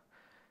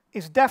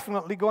is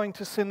definitely going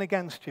to sin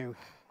against you.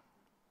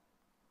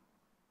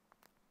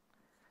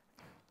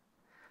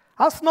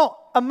 That's not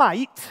a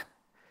might.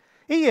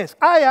 He is.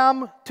 I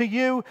am to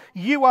you,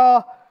 you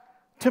are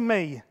to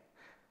me.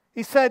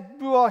 He said,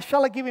 well,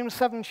 shall I give him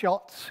 7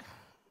 shots?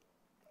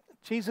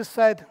 Jesus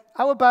said,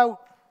 how about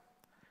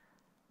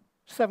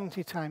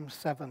 70 times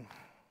 7?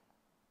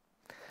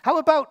 How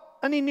about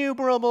an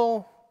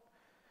innumerable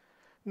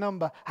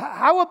number?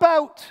 How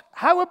about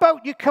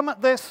you come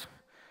at this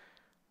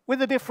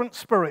with a different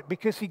spirit?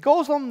 Because he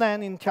goes on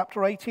then in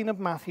chapter 18 of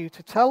Matthew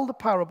to tell the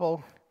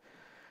parable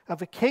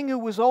of a king who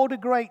was owed a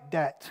great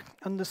debt,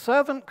 and the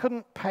servant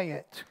couldn't pay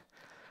it.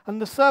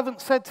 And the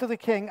servant said to the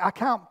king, I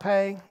can't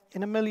pay.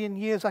 In 1,000,000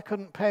 years I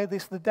couldn't pay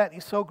this. The debt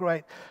is so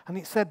great. And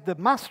it said the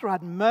master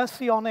had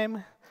mercy on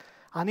him,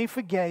 and he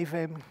forgave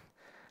him,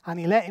 and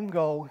he let him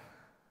go.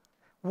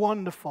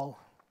 Wonderful.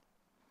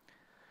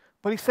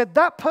 But he said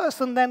that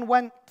person then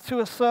went to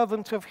a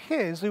servant of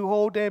his who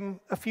owed him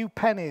a few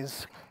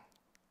pennies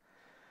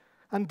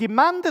and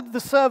demanded the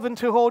servant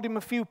who owed him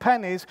a few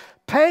pennies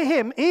pay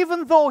him,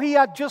 even though he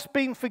had just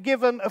been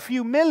forgiven a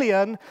few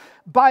million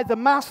by the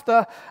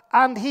master.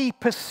 And he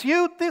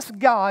pursued this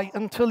guy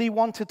until he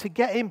wanted to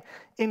get him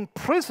in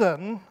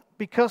prison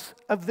because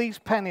of these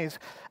pennies,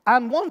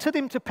 and wanted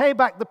him to pay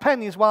back the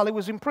pennies while he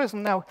was in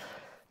prison. Now,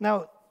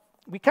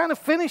 we're kind of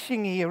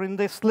finishing here in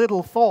this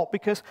little thought,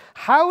 because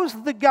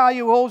how's the guy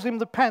who owes him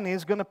the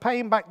pennies going to pay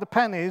him back the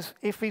pennies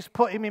if he's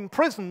put him in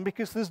prison,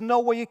 because there's no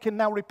way you can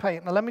now repay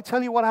it? Now let me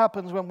tell you what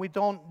happens when we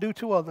don't do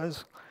to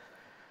others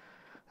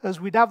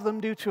as we'd have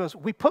them do to us.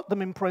 We put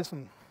them in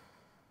prison.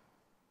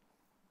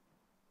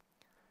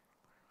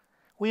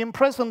 We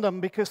imprison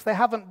them because they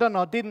haven't done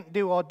or didn't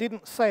do or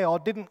didn't say or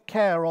didn't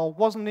care or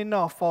wasn't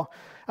enough,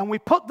 and we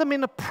put them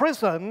in a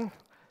prison,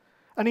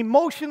 an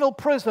emotional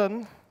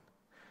prison,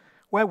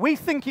 where we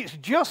think it's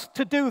just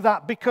to do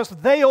that because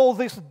they owe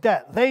this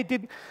debt. They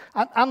did,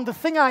 and the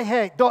thing I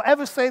hate, don't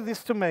ever say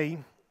this to me,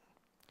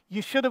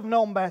 you should have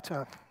known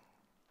better.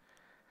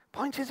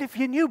 Point is, if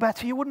you knew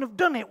better, you wouldn't have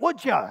done it,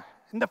 would you,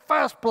 in the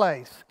first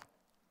place?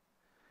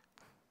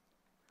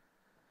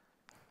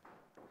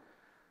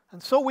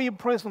 And so we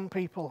imprison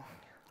people.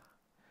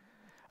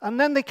 And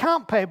then they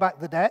can't pay back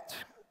the debt.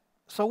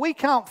 So we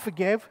can't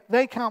forgive.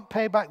 They can't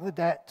pay back the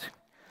debt.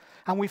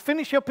 And we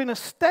finish up in a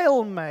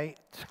stalemate.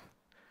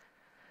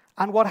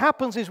 And what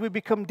happens is we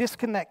become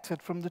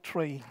disconnected from the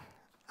tree.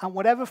 And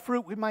whatever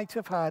fruit we might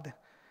have had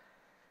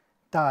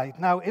died.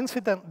 Now,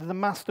 incidentally, the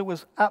master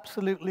was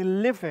absolutely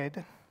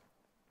livid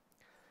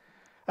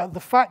at the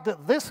fact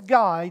that this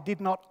guy did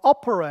not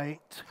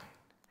operate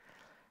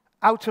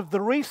out of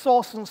the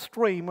resource and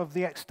stream of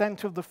the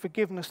extent of the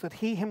forgiveness that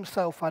he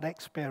himself had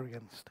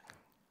experienced.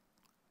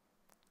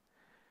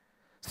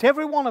 See,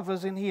 every one of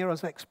us in here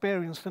has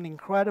experienced an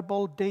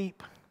incredible,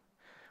 deep,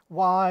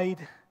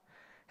 wide,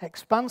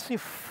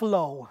 expansive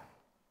flow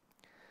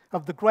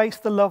of the grace,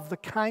 the love, the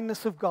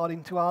kindness of God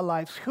into our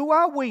lives. Who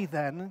are we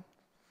then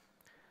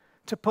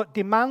to put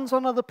demands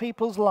on other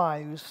people's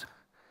lives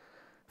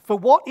for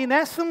what in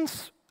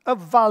essence of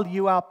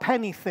value are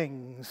penny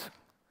things?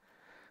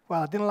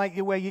 Well, I didn't like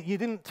your way, you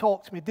didn't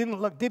talk to me, didn't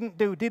look, didn't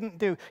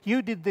do,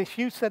 you did this,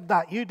 you said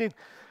that, you did.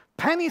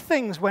 Penny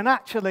things when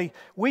actually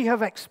we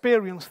have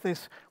experienced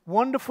this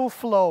wonderful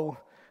flow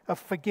of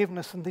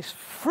forgiveness and this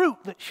fruit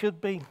that should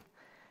be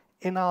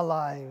in our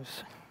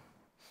lives.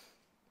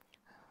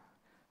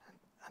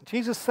 And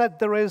Jesus said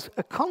there is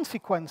a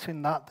consequence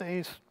in that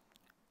is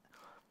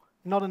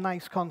not a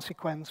nice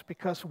consequence,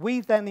 because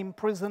we then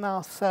imprison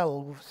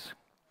ourselves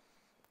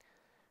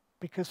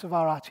because of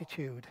our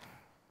attitude.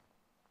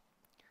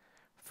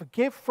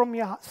 Forgive from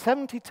your heart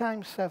 70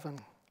 times 7.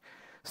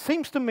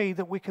 Seems to me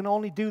that we can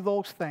only do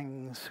those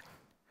things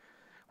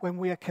when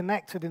we are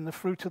connected in the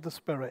fruit of the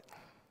Spirit.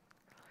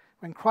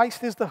 When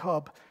Christ is the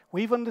hub,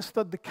 we've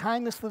understood the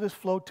kindness that has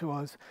flowed to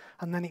us,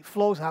 and then it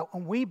flows out,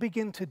 and we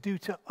begin to do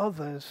to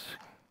others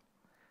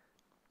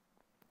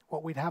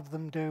what we'd have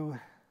them do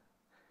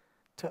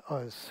to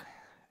us.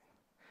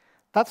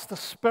 That's the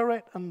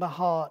spirit and the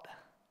heart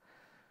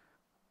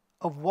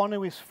of one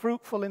who is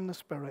fruitful in the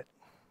Spirit.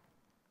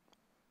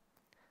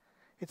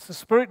 It's the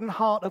spirit and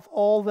heart of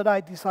all that I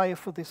desire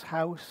for this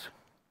house.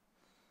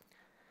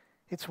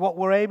 It's what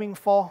we're aiming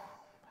for.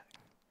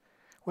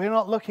 We're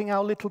not looking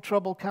how little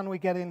trouble can we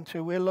get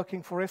into. We're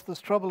looking for if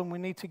there's trouble and we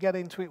need to get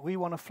into it, we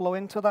want to flow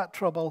into that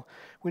trouble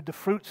with the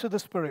fruits of the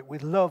Spirit,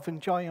 with love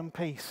and joy and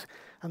peace.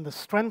 And the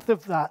strength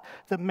of that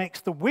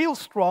makes the wheel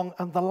strong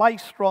and the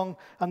life strong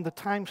and the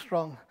time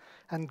strong.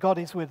 And God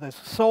is with us.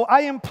 So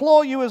I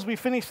implore you as we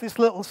finish this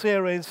little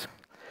series,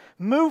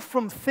 move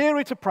from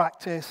theory to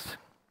practice.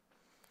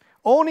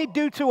 Only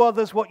do to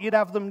others what you'd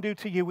have them do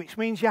to you, which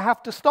means you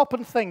have to stop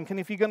and think. And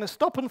if you're going to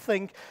stop and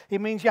think,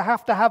 it means you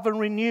have to have a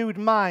renewed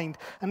mind.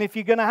 And if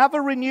you're going to have a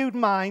renewed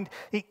mind,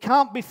 it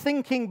can't be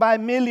thinking by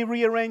merely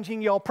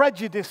rearranging your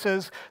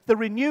prejudices. The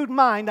renewed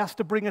mind has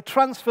to bring a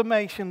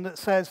transformation that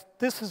says,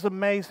 this is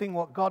amazing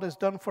what God has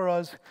done for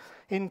us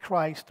in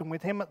Christ, and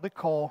with Him at the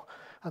core,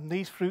 and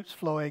these fruits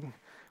flowing,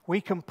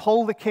 we can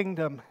pull the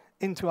kingdom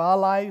into our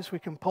lives, we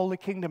can pull the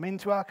kingdom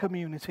into our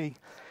community,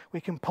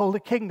 we can pull the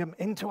kingdom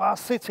into our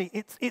city.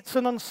 It's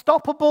an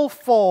unstoppable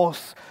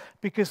force,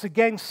 because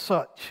against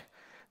such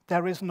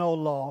there is no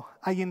law.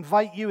 I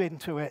invite you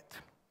into it.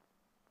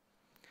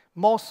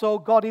 More so,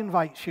 God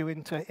invites you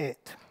into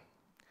it,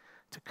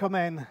 to come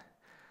in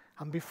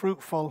and be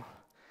fruitful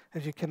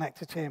as you're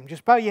connected to Him.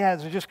 Just bow your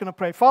heads, we're just going to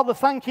pray. Father,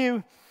 thank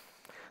you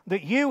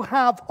that you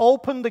have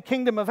opened the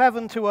kingdom of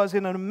heaven to us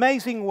in an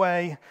amazing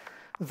way,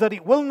 that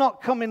it will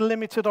not come in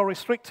limited or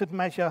restricted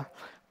measure,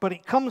 but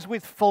it comes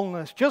with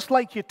fullness. Just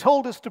like you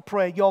told us to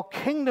pray, your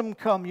kingdom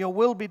come, your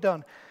will be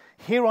done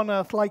here on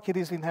earth like it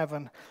is in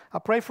heaven. I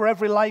pray for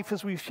every life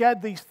as we've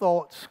shared these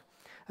thoughts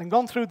and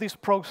gone through this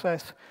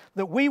process,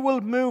 that we will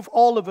move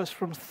all of us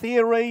from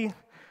theory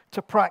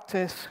to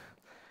practice,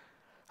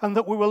 and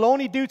that we will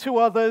only do to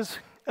others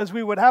as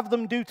we would have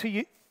them do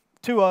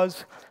to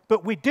us,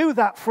 but we do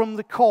that from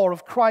the core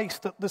of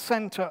Christ at the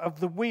center of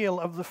the wheel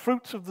of the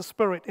fruits of the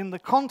Spirit in the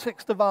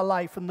context of our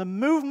life and the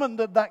movement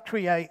that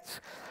creates,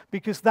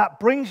 because that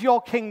brings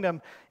your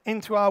kingdom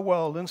into our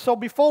world. And so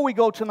before we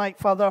go tonight,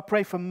 Father, I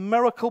pray for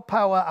miracle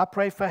power, I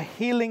pray for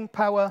healing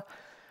power,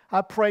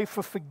 I pray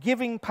for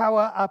forgiving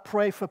power, I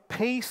pray for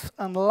peace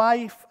and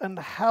life and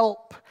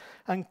help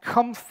and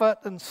comfort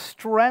and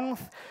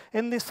strength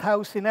in this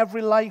house, in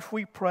every life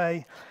we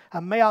pray.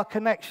 And may our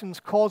connections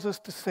cause us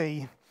to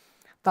see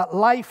that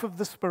life of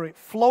the Spirit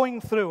flowing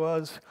through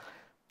us,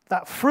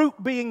 that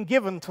fruit being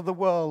given to the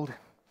world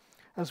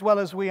as well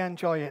as we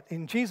enjoy it.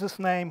 In Jesus'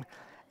 name,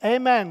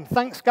 amen.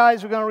 Thanks,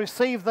 guys. We're going to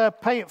receive the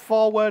pay it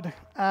forward,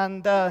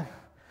 and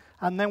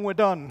then we're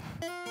done.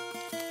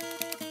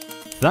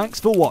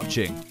 Thanks for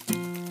watching.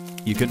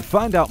 You can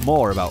find out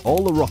more about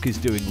all The Rock is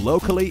doing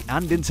locally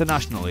and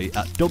internationally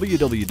at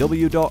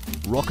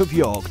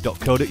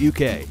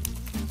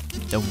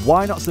www.rockofyork.co.uk. And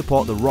why not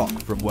support The Rock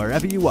from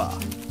wherever you are?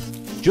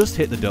 Just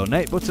hit the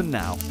donate button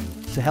now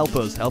to help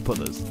us help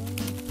others.